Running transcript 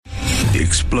The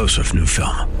explosive new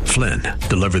film, Flynn,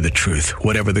 deliver the truth,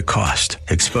 whatever the cost,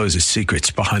 exposes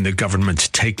secrets behind the government's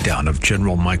takedown of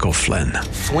General Michael Flynn.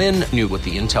 Flynn knew what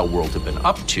the intel world had been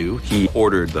up to. He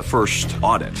ordered the first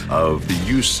audit of the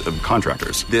use of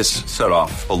contractors. This set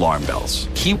off alarm bells.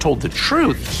 He told the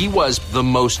truth. He was the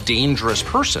most dangerous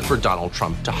person for Donald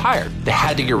Trump to hire. They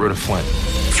had to get rid of Flynn.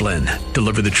 Flynn,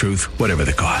 deliver the truth, whatever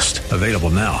the cost. Available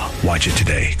now. Watch it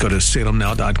today. Go to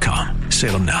salemnow.com.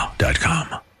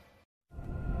 salemnow.com.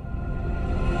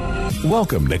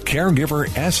 Welcome to Caregiver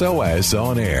SOS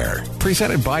On Air,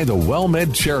 presented by the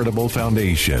WellMed Charitable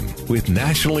Foundation, with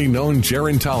nationally known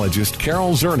gerontologist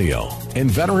Carol Zernial and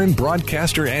veteran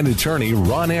broadcaster and attorney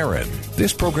Ron Aaron.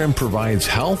 This program provides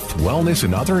health, wellness,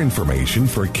 and other information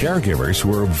for caregivers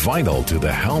who are vital to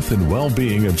the health and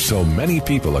well-being of so many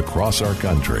people across our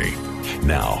country.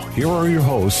 Now, here are your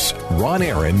hosts, Ron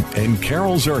Aaron and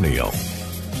Carol Zernial.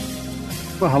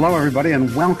 Well, hello, everybody,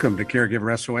 and welcome to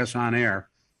Caregiver SOS On Air.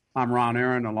 I'm Ron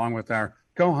Aaron, along with our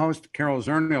co-host, Carol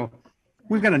Zernial.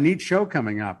 We've got a neat show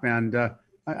coming up, and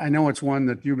I know it's one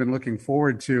that you've been looking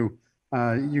forward to.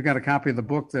 You got a copy of the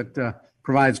book that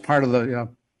provides part of the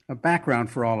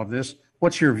background for all of this.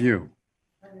 What's your view?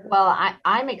 Well,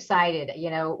 I'm excited.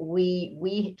 You know,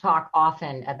 we talk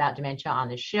often about dementia on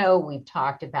the show. We've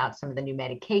talked about some of the new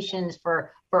medications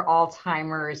for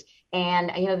Alzheimer's.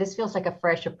 And, you know, this feels like a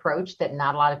fresh approach that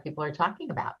not a lot of people are talking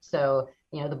about. So,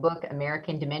 you know, the book,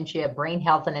 American Dementia, Brain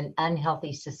Health in an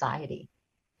Unhealthy Society.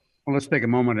 Well, let's take a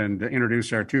moment and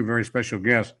introduce our two very special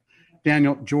guests.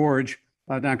 Daniel George,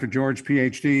 Dr. George,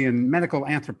 PhD in medical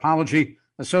anthropology,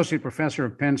 associate professor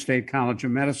of Penn State College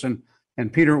of Medicine,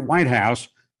 and Peter Whitehouse,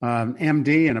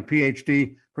 MD and a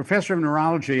PhD, professor of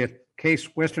neurology at Case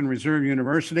Western Reserve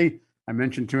University. I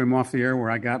mentioned to him off the air where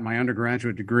I got my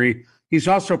undergraduate degree. He's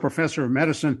also professor of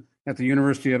medicine at the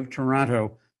University of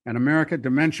Toronto. And America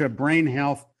Dementia, Brain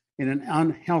Health in an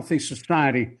Unhealthy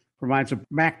Society provides a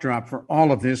backdrop for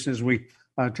all of this as we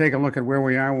take a look at where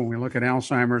we are when we look at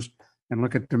Alzheimer's and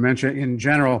look at dementia in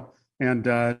general. And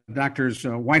Doctors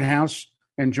Whitehouse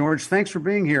and George, thanks for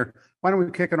being here. Why don't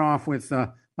we kick it off with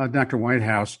Dr.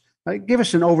 Whitehouse? Give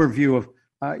us an overview of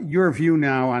your view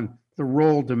now on the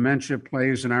role dementia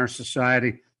plays in our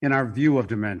society, in our view of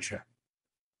dementia.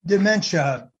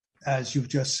 Dementia, as you've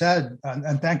just said,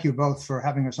 and thank you both for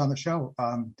having us on the show,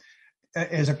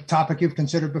 is a topic you've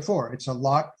considered before. It's a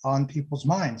lot on people's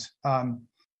minds.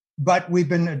 But we've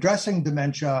been addressing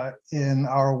dementia in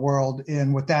our world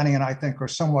in what Danny and I think are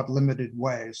somewhat limited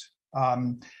ways.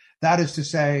 That is to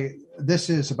say, this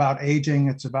is about aging.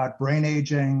 It's about brain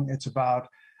aging. It's about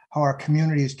how our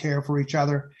communities care for each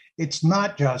other. It's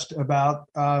not just about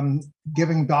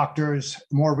giving doctors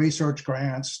more research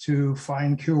grants to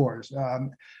find cures.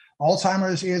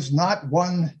 Alzheimer's is not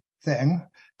one thing.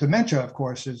 Dementia, of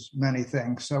course, is many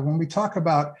things. So when we talk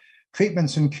about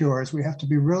treatments and cures, we have to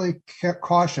be really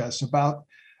cautious about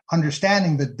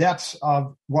understanding the depths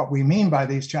of what we mean by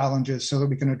these challenges so that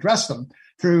we can address them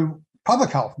through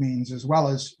public health means as well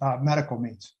as medical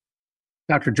means.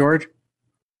 Dr. George?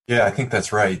 Yeah, I think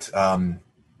that's right.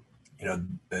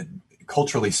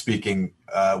 Culturally speaking,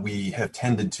 we have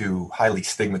tended to highly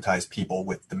stigmatize people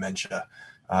with dementia.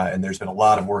 And there's been a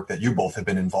lot of work that you both have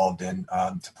been involved in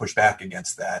to push back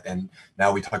against that. And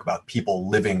now we talk about people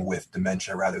living with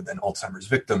dementia rather than Alzheimer's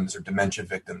victims or dementia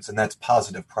victims. And that's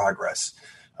positive progress.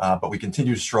 But we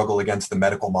continue to struggle against the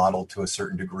medical model to a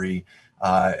certain degree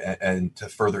and to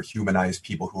further humanize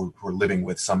people who are living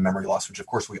with some memory loss, which of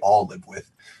course we all live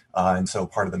with. And so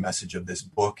part of the message of this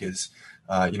book is,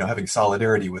 having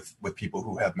solidarity with people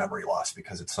who have memory loss,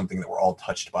 because it's something that we're all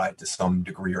touched by to some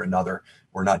degree or another.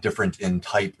 We're not different in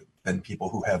type than people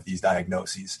who have these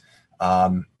diagnoses.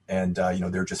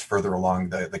 They're just further along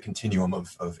the continuum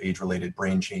of age-related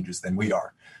brain changes than we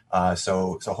are.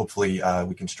 So hopefully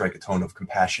we can strike a tone of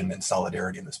compassion and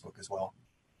solidarity in this book as well.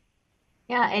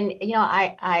 Yeah, and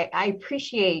I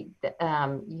appreciate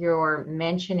your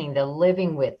mentioning the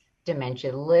living with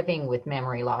dementia, living with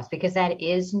memory loss, because that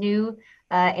is new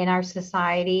in our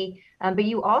society. But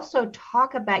you also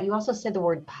said the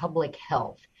word public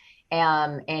health.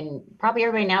 And probably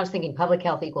everybody now is thinking public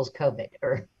health equals COVID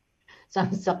or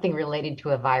something related to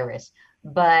a virus.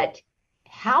 But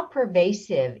how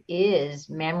pervasive is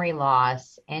memory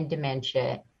loss and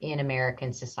dementia in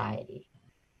American society?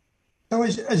 So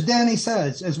as Danny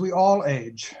says, as we all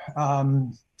age,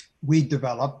 we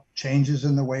develop changes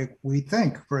in the way we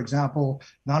think. For example,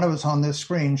 none of us on this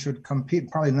screen should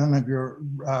compete, probably none of your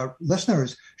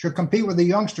listeners should compete with a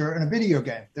youngster in a video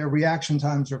game. Their reaction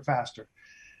times are faster.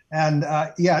 And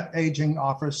yet aging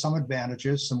offers some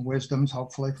advantages, some wisdoms,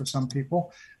 hopefully for some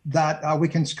people, that we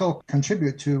can still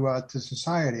contribute to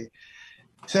society.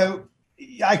 So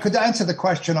I could answer the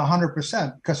question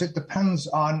 100% because it depends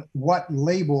on what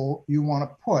label you want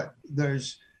to put.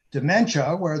 There's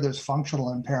dementia where there's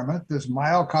functional impairment. There's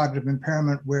mild cognitive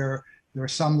impairment where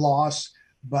there's some loss,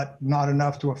 but not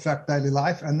enough to affect daily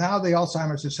life. And now the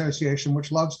Alzheimer's Association,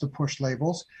 which loves to push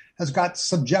labels, has got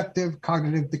subjective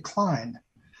cognitive decline.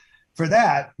 For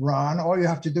that, Ron, all you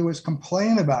have to do is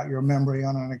complain about your memory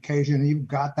on an occasion. You've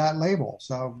got that label.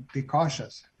 So be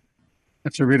cautious.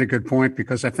 That's a really good point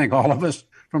because I think all of us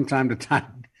from time to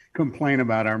time complain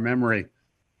about our memory.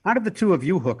 How did the two of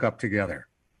you hook up together?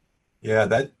 Yeah,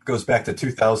 that goes back to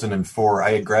 2004.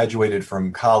 I had graduated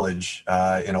from college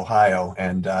in Ohio,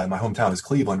 and my hometown is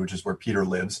Cleveland, which is where Peter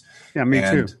lives. Yeah, me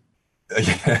too.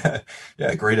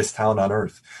 Yeah, greatest town on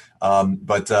earth.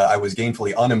 But I was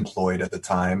gainfully unemployed at the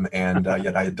time, and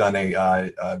yet I had done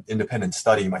a independent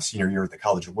study my senior year at the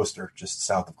College of Worcester, just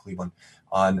south of Cleveland,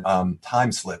 on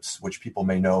time slips, which people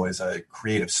may know as a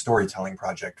creative storytelling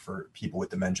project for people with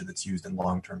dementia that's used in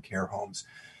long-term care homes.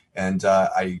 And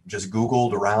I just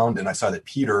Googled around, and I saw that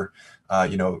Peter, a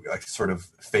sort of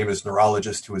famous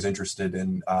neurologist who was interested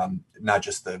in not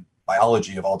just the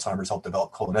biology of Alzheimer's, helped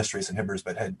develop cholinesterase inhibitors,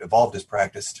 but had evolved his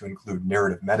practice to include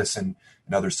narrative medicine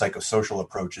and other psychosocial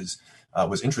approaches,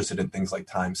 was interested in things like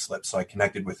time slips. So I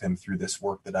connected with him through this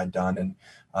work that I'd done. And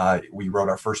we wrote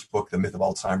our first book, The Myth of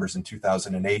Alzheimer's, in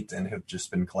 2008, and have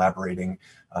just been collaborating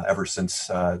ever since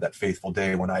that fateful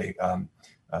day when I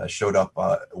showed up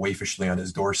waifishly on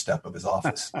his doorstep of his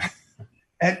office.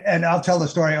 And I'll tell the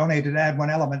story only to add one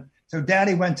element. So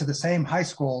Danny went to the same high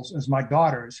schools as my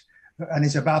daughters, and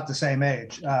he's about the same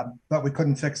age, but we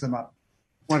couldn't fix them up.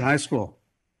 What high school?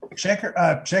 Shaker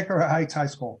Heights High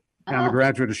School. I'm a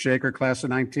graduate of Shaker, class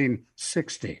of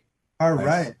 1960. All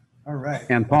right.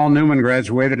 And Paul Newman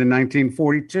graduated in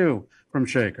 1942 from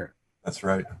Shaker. That's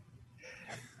right.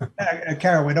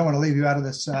 Carol, we don't want to leave you out of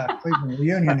this Cleveland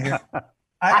reunion here.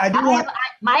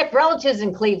 My relatives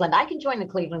in Cleveland. I can join the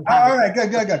Cleveland. All right,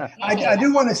 good. I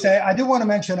do want to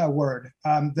mention a word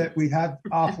that we had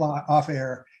off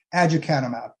air,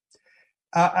 aducanumab.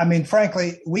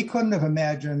 Frankly, we couldn't have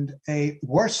imagined a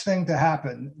worse thing to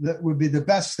happen that would be the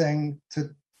best thing to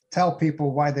tell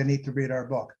people why they need to read our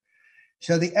book.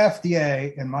 So the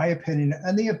FDA, in my opinion,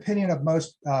 and the opinion of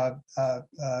most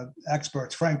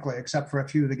experts, frankly, except for a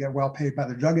few that get well paid by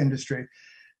the drug industry,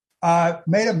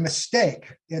 made a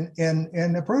mistake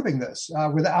in approving this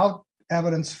without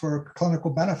evidence for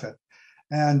clinical benefit.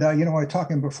 And, we were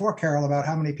talking before, Carol, about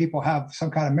how many people have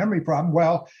some kind of memory problem.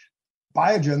 Well,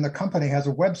 Biogen, the company, has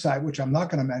a website, which I'm not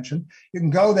going to mention. You can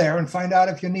go there and find out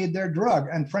if you need their drug.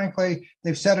 And frankly,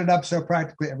 they've set it up so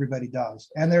practically everybody does.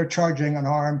 And they're charging an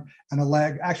arm and a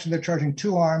leg. Actually, they're charging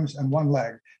 2 arms and 1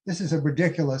 leg. This is a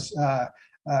ridiculous,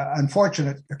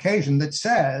 unfortunate occasion that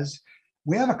says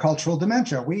we have a cultural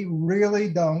dementia. We really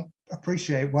don't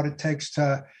appreciate what it takes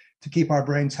to keep our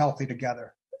brains healthy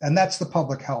together. And that's the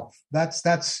public health.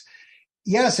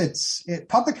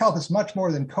 Public health is much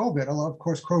more than COVID, although of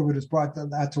course COVID has brought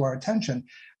that to our attention.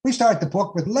 We start the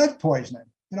book with lead poisoning.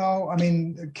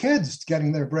 Kids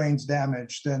getting their brains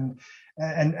damaged and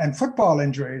football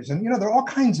injuries. And, there are all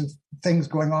kinds of things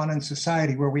going on in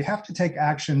society where we have to take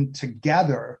action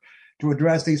together to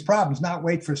address these problems, not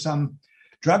wait for some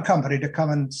drug company to come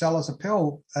and sell us a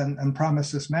pill and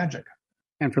promise us magic.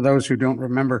 And for those who don't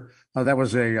remember, that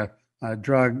was a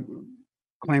drug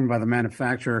claimed by the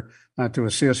manufacturer to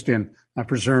assist in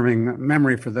preserving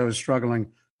memory for those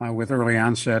struggling with early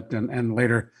onset and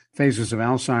later phases of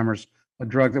Alzheimer's, a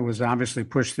drug that was obviously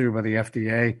pushed through by the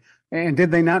FDA. And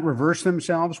did they not reverse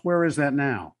themselves? Where is that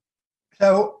now?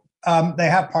 So they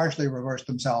have partially reversed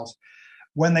themselves.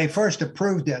 When they first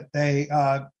approved it, they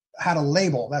had a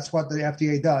label. That's what the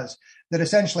FDA does. That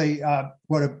essentially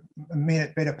would have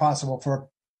made it possible for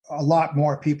a lot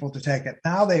more people to take it.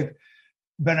 Now they've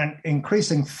been an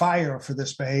increasing fire for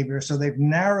this behavior. So they've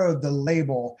narrowed the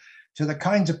label to the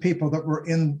kinds of people that were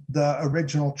in the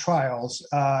original trials,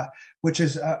 which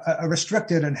is a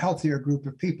restricted and healthier group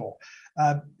of people.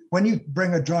 When you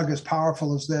bring a drug as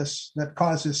powerful as this that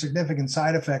causes significant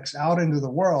side effects out into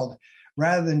the world,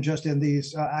 rather than just in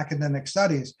these academic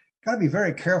studies, got to be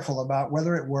very careful about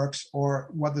whether it works or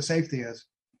what the safety is.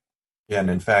 Yeah, and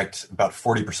in fact, about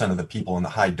 40% of the people in the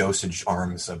high dosage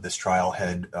arms of this trial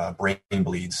had brain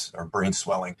bleeds or brain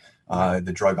swelling.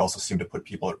 The drug also seemed to put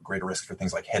people at greater risk for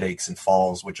things like headaches and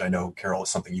falls, which I know, Carol, is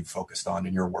something you've focused on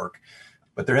in your work.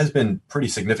 But there has been pretty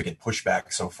significant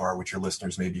pushback so far, which your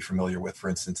listeners may be familiar with. For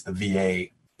instance, the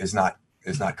VA is not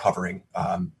covering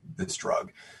this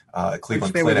drug.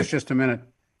 Cleveland Stay Clinic. with us just a minute.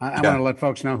 I want to let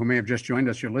folks know who may have just joined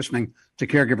us. You're listening to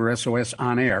Caregiver SOS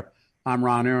On Air. I'm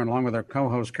Ron Aaron, along with our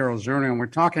co-host Carol Zernial, and we're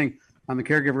talking on the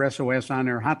Caregiver SOS On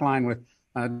Air hotline with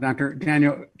Dr.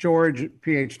 Daniel George,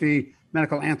 PhD,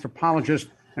 medical anthropologist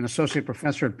and associate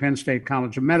professor at Penn State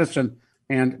College of Medicine,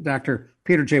 and Dr.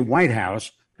 Peter J.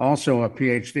 Whitehouse, also a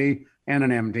PhD and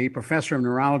an MD, professor of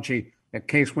neurology at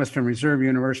Case Western Reserve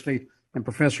University and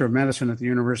professor of medicine at the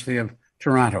University of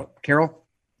Toronto. Carol?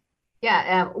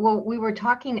 Yeah, well, we were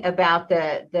talking about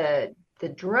the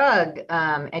drug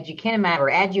aducanumab or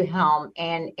Aduhelm,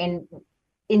 and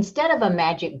instead of a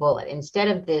magic bullet, instead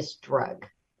of this drug,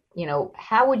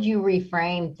 how would you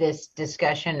reframe this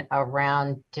discussion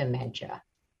around dementia?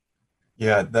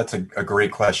 Yeah, that's a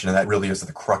great question. And that really is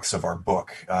the crux of our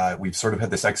book. We've sort of had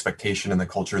this expectation in the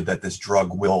culture that this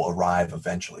drug will arrive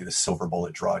eventually, the silver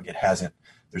bullet drug. It hasn't.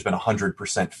 There's been a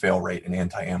 100% fail rate in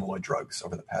anti-amyloid drugs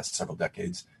over the past several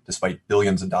decades, despite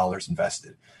billions of dollars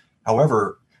invested.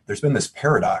 However, there's been this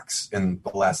paradox in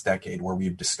the last decade where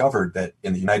we've discovered that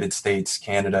in the United States,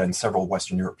 Canada, and several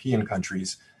Western European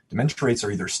countries, dementia rates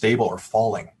are either stable or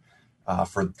falling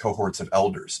for cohorts of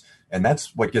elders. And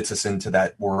that's what gets us into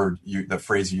that word, the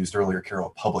phrase you used earlier,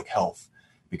 Carol, public health,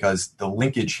 because the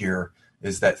linkage here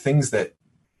is that things that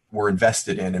were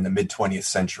invested in the mid-20th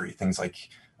century, things like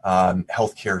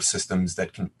healthcare systems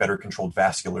that can better control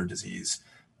vascular disease,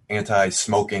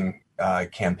 anti-smoking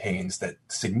campaigns that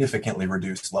significantly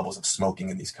reduced levels of smoking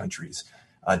in these countries,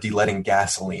 de-leading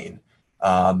gasoline,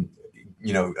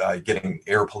 getting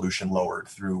air pollution lowered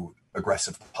through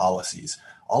aggressive policies.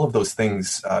 All of those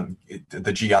things,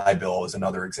 the GI Bill is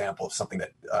another example of something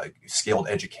that scaled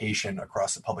education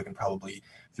across the public, and probably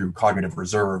through cognitive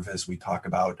reserve, as we talk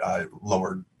about,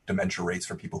 lowered dementia rates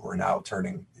for people who are now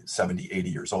turning 70, 80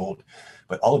 years old.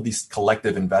 But all of these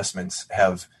collective investments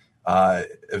have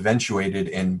eventuated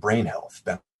in brain health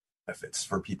benefits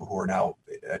for people who are now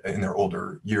in their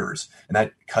older years. And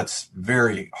that cuts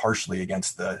very harshly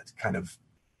against the kind of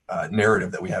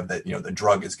narrative that we have that, the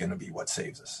drug is going to be what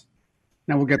saves us.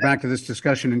 Now, we'll get back to this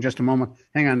discussion in just a moment.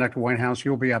 Hang on, Dr. Whitehouse.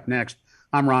 You'll be up next.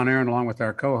 I'm Ron Aaron, along with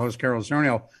our co-host, Carol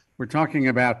Zernial. We're talking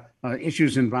about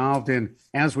issues involved in,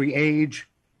 as we age,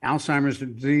 Alzheimer's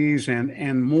disease,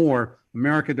 and more,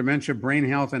 America, dementia, brain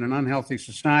health, and an unhealthy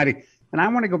society. And I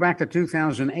want to go back to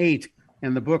 2008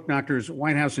 and the book Drs.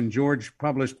 Whitehouse and George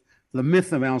published, The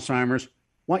Myth of Alzheimer's,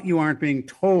 What You Aren't Being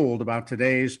Told About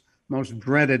Today's Most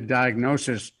Dreaded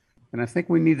Diagnosis. And I think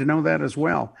we need to know that as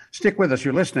well. Stick with us.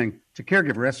 You're listening to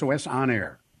Caregiver SOS On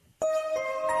Air.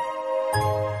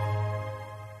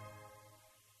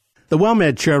 The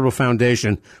WellMed Charitable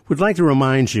Foundation would like to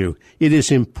remind you it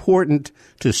is important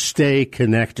to stay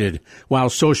connected while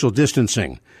social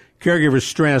distancing. Caregiver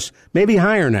stress may be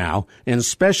higher now, and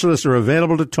specialists are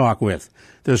available to talk with.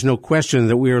 There's no question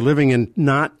that we are living in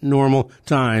not normal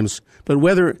times, but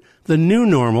whether the new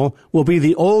normal will be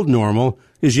the old normal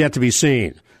is yet to be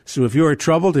seen. So if you are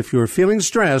troubled, if you are feeling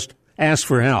stressed, ask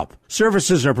for help.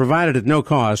 Services are provided at no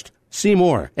cost. See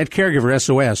more at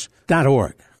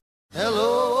caregiversos.org.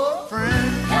 Hello, friend.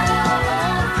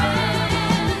 Hello, friend.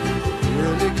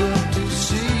 Really good to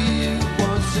see you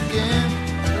once again.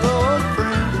 Hello,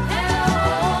 friend.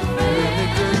 Hello, friend. Really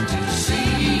good to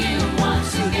see you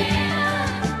once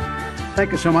again.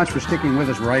 Thank you so much for sticking with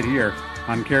us right here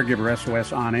on Caregiver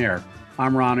SOS On Air.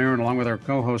 I'm Ron Aaron, along with our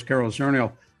co-host, Carol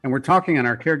Zernial. And we're talking on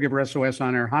our Caregiver SOS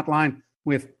On Air hotline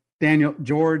with Daniel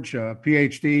George,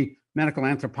 PhD, medical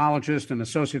anthropologist and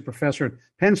associate professor at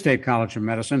Penn State College of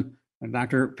Medicine, and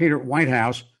Dr. Peter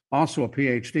Whitehouse, also a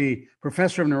PhD,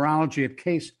 professor of neurology at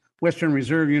Case Western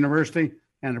Reserve University,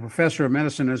 and a professor of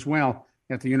medicine as well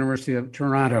at the University of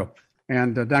Toronto.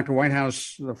 And Dr.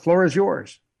 Whitehouse, the floor is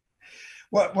yours.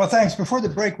 Well, thanks. Before the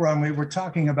break, Ron, we were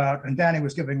talking about, and Danny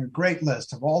was giving a great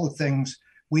list of all the things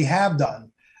we have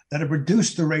done that have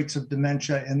reduced the rates of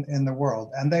dementia in the world.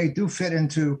 And they do fit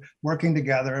into working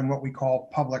together in what we call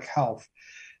public health.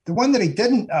 The one that he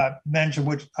didn't mention,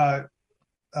 which I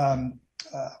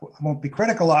won't be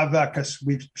critical of because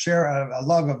we share a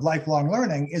love of lifelong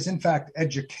learning, is in fact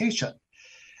education.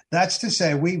 That's to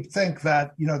say, we think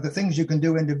that, the things you can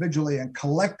do individually and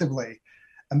collectively.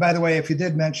 And by the way, if you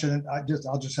did mention it,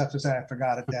 I'll just have to say I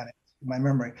forgot it, Danny, my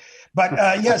memory. But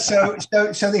so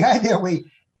the idea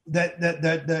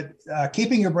that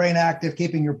keeping your brain active,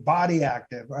 keeping your body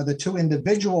active are the two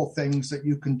individual things that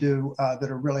you can do that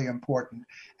are really important,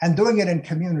 and doing it in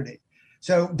community.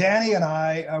 So Danny and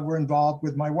I were involved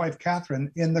with my wife,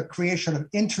 Catherine, in the creation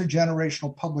of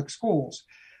intergenerational public schools,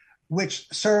 which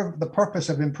serve the purpose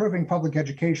of improving public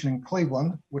education in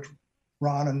Cleveland, which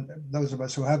Ron, and those of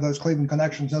us who have those Cleveland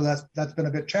connections know that's been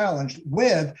a bit challenged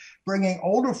with bringing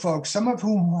older folks, some of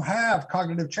whom have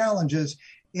cognitive challenges,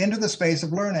 into the space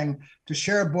of learning to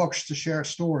share books, to share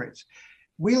stories.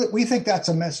 We think that's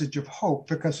a message of hope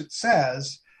because it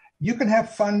says you can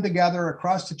have fun together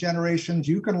across the generations,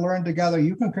 you can learn together,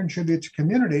 you can contribute to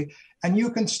community, and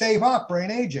you can stave off brain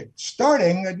aging,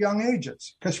 starting at young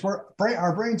ages, because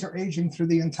our brains are aging through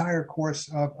the entire course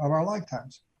of our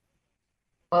lifetimes.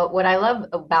 Well, what I love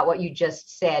about what you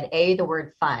just said, the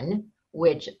word fun,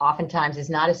 which oftentimes is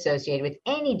not associated with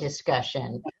any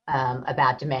discussion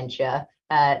about dementia,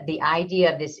 the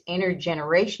idea of this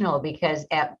intergenerational, because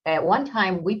at one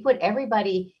time we put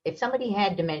everybody, if somebody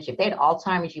had dementia, if they had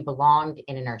Alzheimer's, you belonged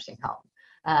in a nursing home.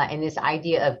 And this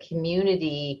idea of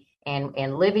community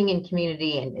and living in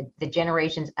community and the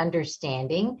generations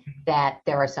understanding that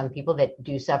there are some people that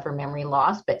do suffer memory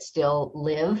loss, but still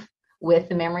live with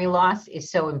the memory loss is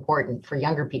so important for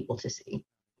younger people to see.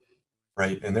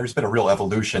 Right. And there's been a real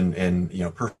evolution in,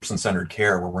 person-centered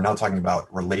care where we're now talking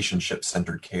about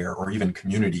relationship-centered care or even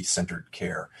community-centered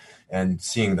care, and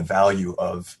seeing the value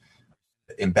of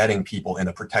embedding people in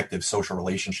the protective social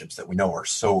relationships that we know are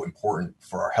so important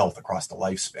for our health across the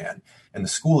lifespan. And the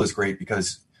school is great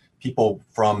because people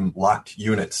from locked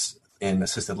units in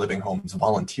assisted living homes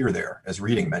volunteer there as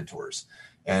reading mentors.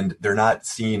 And they're not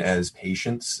seen as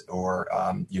patients or,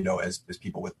 as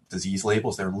people with disease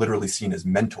labels. They're literally seen as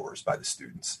mentors by the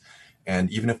students.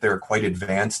 And even if they're quite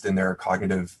advanced in their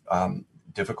cognitive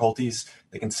difficulties,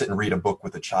 they can sit and read a book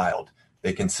with a child.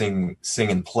 They can sing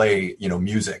and play,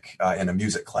 music in a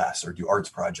music class or do arts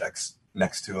projects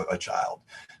next to a child.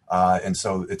 And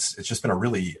so it's just been a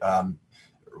really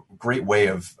great way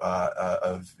of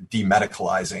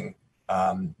demedicalizing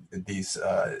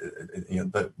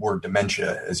the word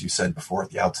dementia, as you said before at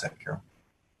the outset, Carol.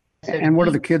 And what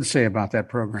do the kids say about that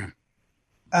program?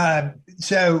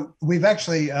 So we've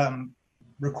actually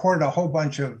recorded a whole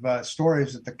bunch of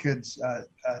stories that the kids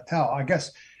tell. I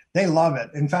guess they love it.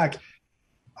 In fact,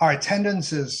 our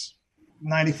attendance is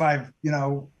 95,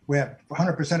 we have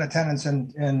 100% attendance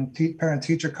in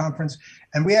parent-teacher conference,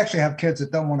 and we actually have kids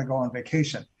that don't want to go on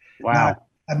vacation. Wow. Now,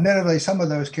 admittedly, some of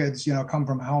those kids, come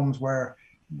from homes where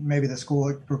maybe the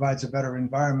school provides a better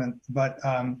environment. But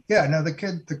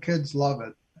the kids love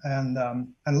it and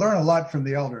learn a lot from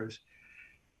the elders.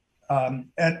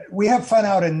 And we have fun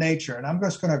out in nature. And I'm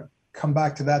just going to come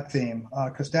back to that theme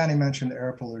because Danny mentioned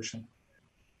air pollution.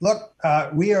 Look,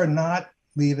 we are not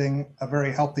leaving a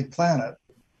very healthy planet,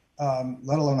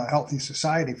 let alone a healthy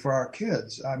society for our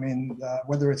kids. I mean,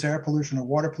 whether it's air pollution or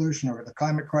water pollution or the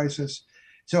climate crisis.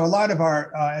 So a lot of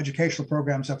our educational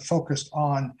programs have focused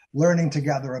on learning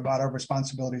together about our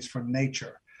responsibilities for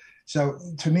nature. So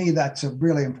to me, that's a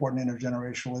really important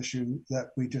intergenerational issue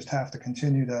that we just have to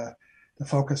continue to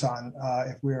focus on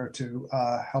if we are to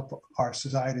help our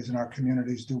societies and our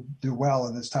communities do well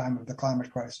in this time of the climate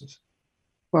crisis.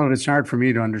 Well, it's hard for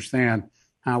me to understand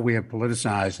how we have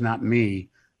politicized, not me,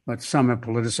 but some have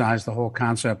politicized the whole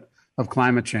concept of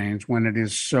climate change when it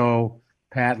is so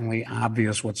patently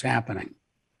obvious what's happening.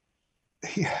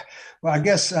 Yeah, well, I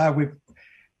guess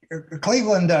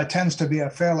Cleveland tends to be a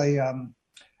fairly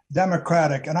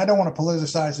democratic, and I don't want to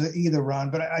politicize it either, Ron,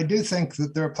 but I do think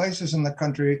that there are places in the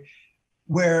country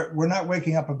where we're not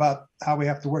waking up about how we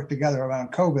have to work together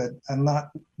around COVID and not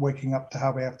waking up to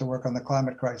how we have to work on the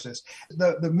climate crisis.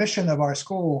 The mission of our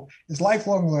school is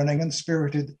lifelong learning and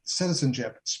spirited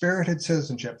citizenship.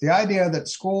 The idea that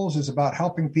schools is about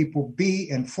helping people be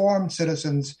informed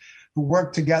citizens who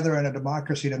work together in a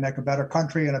democracy to make a better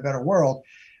country and a better world,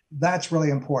 that's really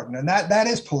important. And that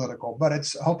is political, but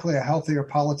it's hopefully a healthier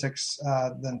politics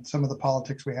than some of the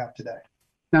politics we have today.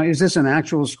 Now, is this an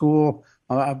actual school,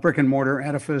 a brick and mortar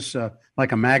edifice,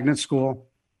 like a magnet school?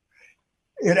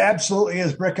 It absolutely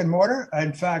is brick and mortar.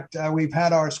 In fact, we've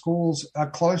had our schools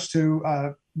close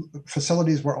to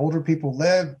facilities where older people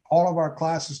live. All of our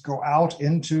classes go out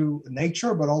into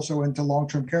nature, but also into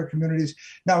long-term care communities.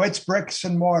 No, it's bricks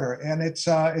and mortar, and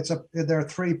there are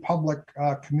 3 public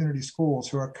community schools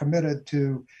who are committed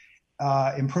to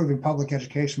improving public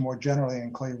education more generally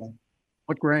in Cleveland.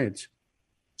 What grades?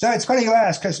 So it's funny you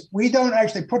ask, because we don't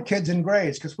actually put kids in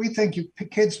grades, because we think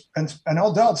kids and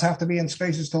adults have to be in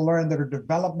spaces to learn that are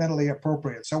developmentally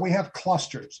appropriate. So we have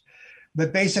clusters.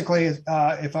 But basically,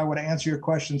 if I were to answer your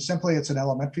question simply, it's an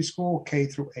elementary school, K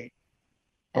through 8.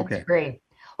 That's okay, great.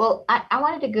 Well, I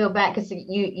wanted to go back because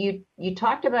you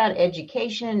talked about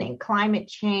education and climate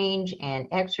change and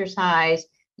exercise.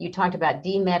 You talked about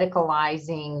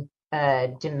demedicalizing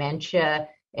dementia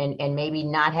and maybe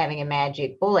not having a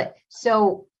magic bullet.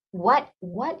 So what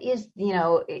is,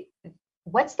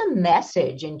 what's the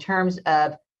message in terms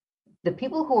of the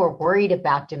people who are worried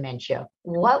about dementia?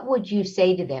 What would you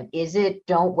say to them? Is it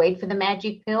don't wait for the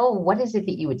magic pill? What is it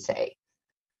that you would say?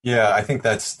 Yeah, I think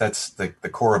that's the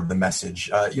core of the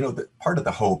message. Part of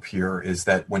the hope here is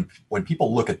that when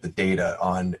people look at the data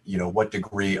on, what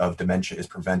degree of dementia is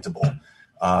preventable,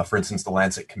 for instance, the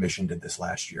Lancet Commission did this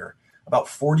last year, about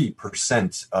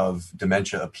 40% of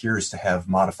dementia appears to have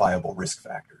modifiable risk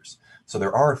factors. So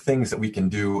there are things that we can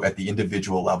do at the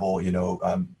individual level,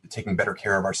 taking better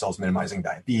care of ourselves, minimizing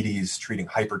diabetes, treating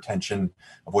hypertension,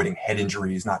 avoiding head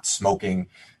injuries, not smoking,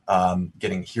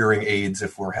 getting hearing aids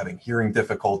if we're having hearing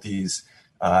difficulties,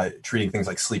 treating things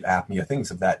like sleep apnea,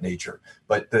 things of that nature.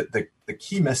 But the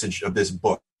key message of this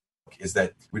book is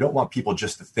that we don't want people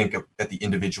just to think at the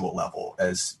individual level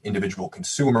as individual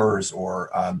consumers or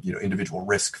individual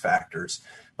risk factors,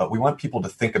 but we want people to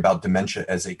think about dementia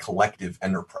as a collective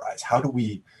enterprise. How do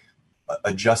we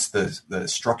adjust the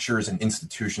structures and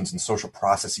institutions and social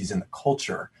processes in the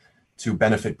culture to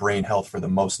benefit brain health for the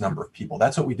most number of people?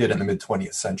 That's what we did in the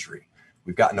mid-20th century.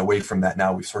 We've gotten away from that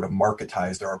now. We've sort of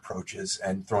marketized our approaches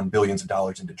and thrown billions of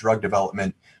dollars into drug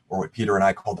development, or what Peter and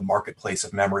I call the marketplace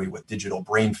of memory, with digital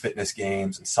brain fitness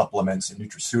games and supplements and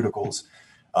nutraceuticals.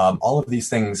 All of these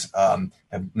things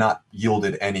have not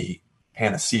yielded any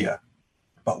panacea,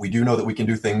 but we do know that we can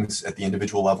do things at the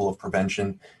individual level of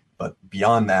prevention. But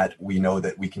beyond that, we know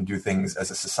that we can do things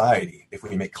as a society if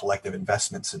we make collective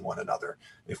investments in one another.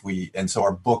 And so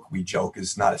our book, we joke,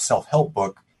 is not a self-help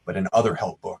book, but an other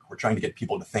help book. We're trying to get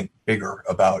people to think bigger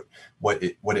about what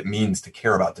it means to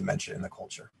care about dementia in the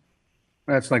culture.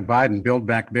 That's like Biden, build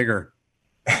back bigger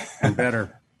and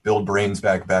better. Build brains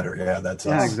back better. Yeah, that's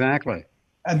us. Exactly.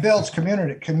 And builds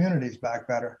communities back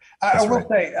better. I will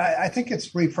say, I think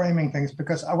it's reframing things,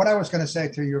 because what I was going to say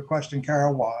to your question,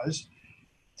 Carol, was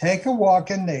take a walk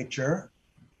in nature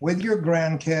with your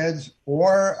grandkids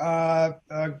or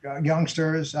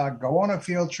youngsters, go on a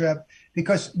field trip,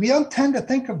 because we don't tend to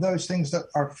think of those things that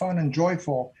are fun and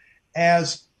joyful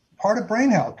as part of brain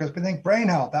health, because we think brain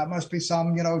health, that must be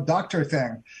some, doctor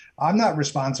thing. I'm not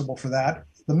responsible for that.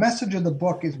 The message of the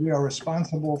book is we are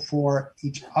responsible for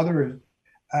each other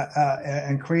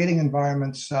and creating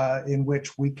environments in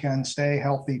which we can stay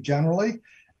healthy generally.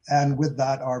 And with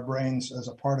that, our brains as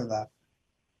a part of that.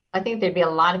 I think there'd be a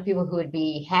lot of people who would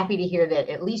be happy to hear that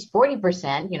at least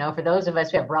 40%, for those of us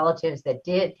who have relatives that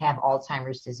did have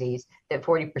Alzheimer's disease, that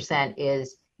 40%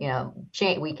 is,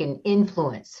 we can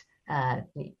influence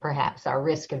perhaps our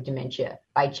risk of dementia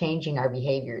by changing our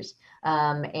behaviors.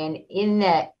 And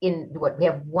we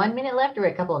have 1 minute left or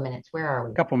a couple of minutes? Where are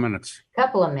we? Couple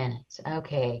of minutes.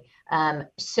 Okay.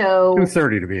 So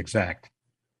 2:30 to be exact.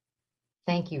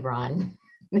 Thank you, Ron.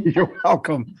 You're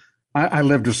welcome. I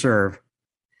live to serve.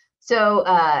 So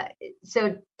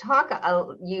talk. I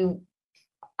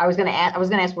was going to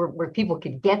ask where people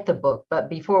could get the book, but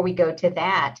before we go to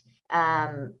that,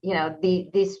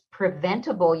 this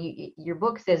preventable. Your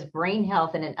book says brain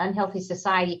health in an unhealthy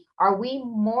society. Are we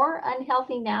more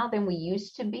unhealthy now than we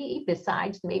used to be?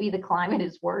 Besides, maybe the climate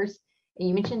is worse. And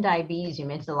you mentioned diabetes. You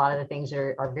mentioned a lot of the things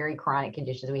that are very chronic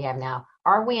conditions we have now.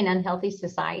 Are we an unhealthy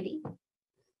society?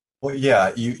 Well,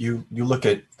 yeah, you look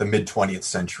at the mid-20th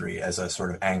century as a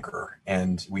sort of anchor,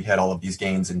 and we had all of these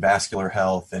gains in vascular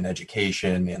health and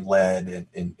education and lead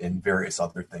and various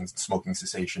other things, smoking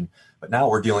cessation. But now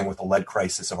we're dealing with a lead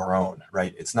crisis of our own,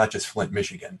 right? It's not just Flint,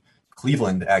 Michigan.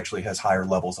 Cleveland actually has higher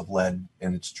levels of lead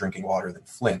in its drinking water than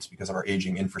Flint because of our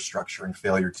aging infrastructure and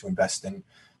failure to invest in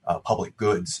public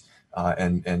goods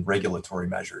and regulatory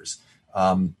measures.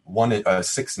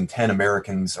 6 in 10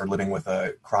 Americans are living with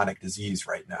a chronic disease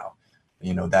right now.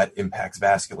 That impacts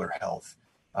vascular health.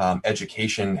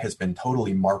 Education has been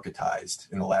totally marketized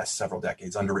in the last several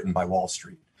decades, underwritten by Wall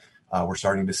Street. We're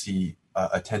starting to see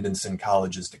attendance in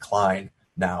colleges decline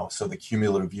now. So the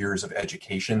cumulative years of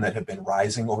education that have been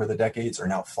rising over the decades are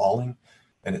now falling.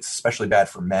 And it's especially bad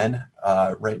for men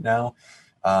right now.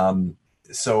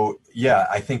 So yeah,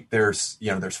 I think there's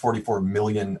 44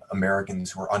 million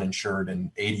Americans who are uninsured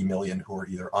and 80 million who are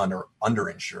either or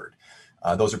underinsured.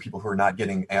 Those are people who are not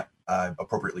getting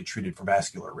appropriately treated for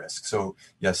vascular risk. So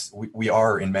yes, we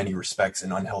are in many respects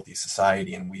an unhealthy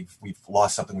society, and we've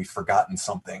lost something, we've forgotten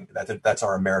something. That's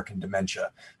our American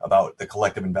dementia about the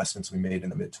collective investments we made in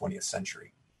the mid-20th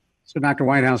century. So Dr.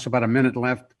 Whitehouse, about a minute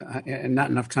left and not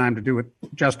enough time to do it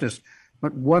justice.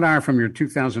 But what are, from your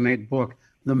 2008 book,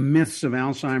 the myths of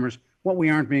Alzheimer's, what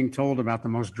we aren't being told about the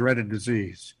most dreaded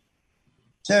disease?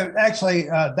 So actually,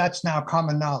 that's now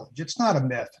common knowledge. It's not a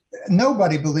myth.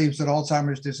 Nobody believes that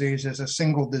Alzheimer's disease is a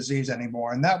single disease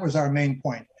anymore. And that was our main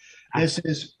point.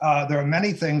 There are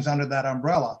many things under that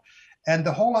umbrella. And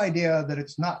the whole idea that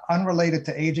it's not unrelated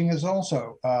to aging is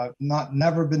also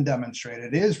never been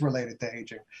demonstrated. It is related to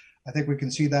aging. I think we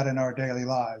can see that in our daily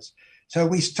lives. So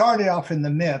we started off in the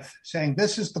myth saying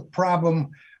this is the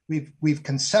problem. We've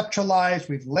conceptualized,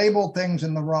 we've labeled things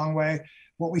in the wrong way.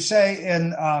 What we say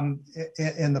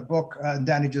in the book,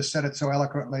 Danny just said it so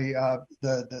eloquently,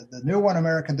 the new one,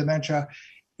 American Dementia,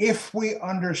 if we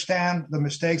understand the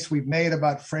mistakes we've made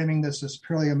about framing this as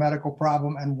purely a medical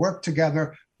problem and work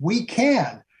together, we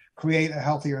can create a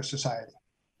healthier society.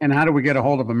 And how do we get a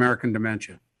hold of American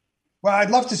Dementia? Well, I'd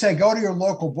love to say go to your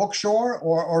local bookstore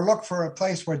or look for a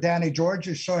place where Danny George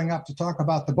is showing up to talk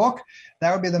about the book.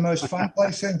 That would be the most fun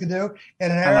place thing to do.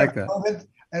 In an era of COVID,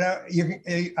 and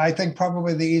I think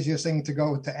probably the easiest thing to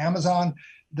go to Amazon.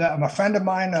 A friend of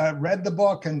mine read the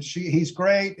book, and he's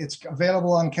great. It's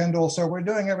available on Kindle, so we're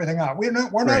doing everything out. We're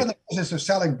not in the business of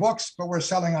selling books, but we're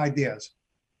selling ideas.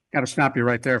 Got to stop you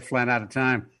right there, flat out of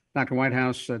time. Dr.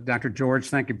 Whitehouse, Dr. George,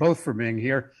 thank you both for being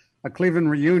here. A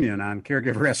Cleveland reunion on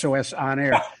Caregiver SOS On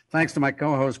Air. Thanks to my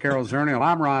co-host, Carol Zernial.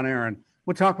 I'm Ron Aaron.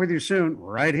 We'll talk with you soon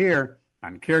right here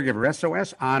on Caregiver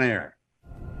SOS On Air.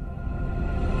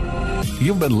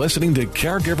 You've been listening to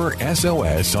Caregiver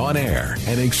SOS On Air,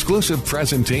 an exclusive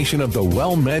presentation of the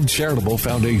WellMed Charitable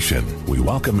Foundation. We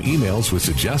welcome emails with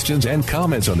suggestions and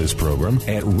comments on this program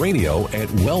at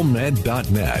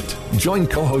radio@wellmed.net. Join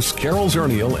co-hosts Carol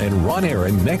Zernial and Ron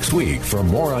Aaron next week for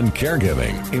more on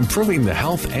caregiving, improving the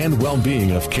health and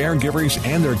well-being of caregivers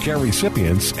and their care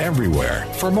recipients everywhere.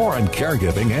 For more on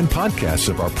caregiving and podcasts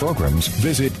of our programs,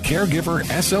 visit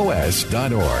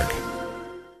caregiversos.org.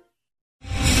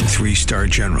 3-star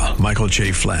General Michael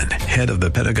J. Flynn, head of the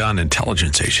Pentagon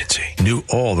Intelligence Agency, knew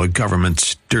all the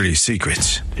government's dirty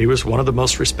secrets. He was one of the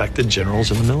most respected generals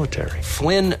in the military.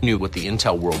 Flynn knew what the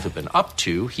intel world had been up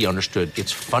to. He understood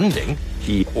its funding.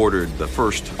 He ordered the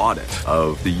first audit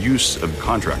of the use of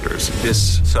contractors.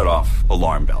 This set off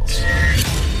alarm bells.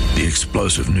 The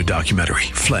explosive new documentary,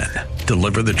 Flynn,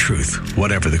 Deliver the Truth,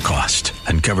 Whatever the Cost,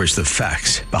 uncovers the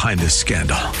facts behind this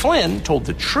scandal. Flynn told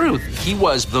the truth. He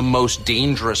was the most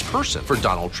dangerous person for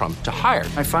Donald Trump to hire.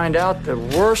 I find out the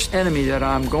worst enemy that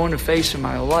I'm going to face in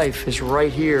my life is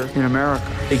right here in America.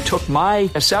 They took my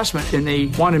assessment and they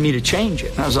wanted me to change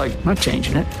it. And I was like, I'm not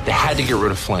changing it. They had to get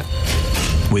rid of Flynn.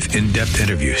 With in-depth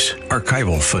interviews,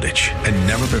 archival footage, and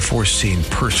never-before-seen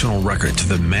personal records of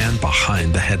the man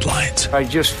behind the headlines. I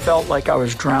just felt like I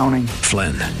was drowning.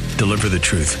 Flynn, Deliver the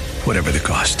Truth, Whatever the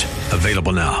Cost.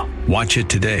 Available now. Watch it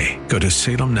today. Go to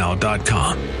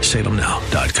salemnow.com.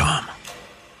 salemnow.com.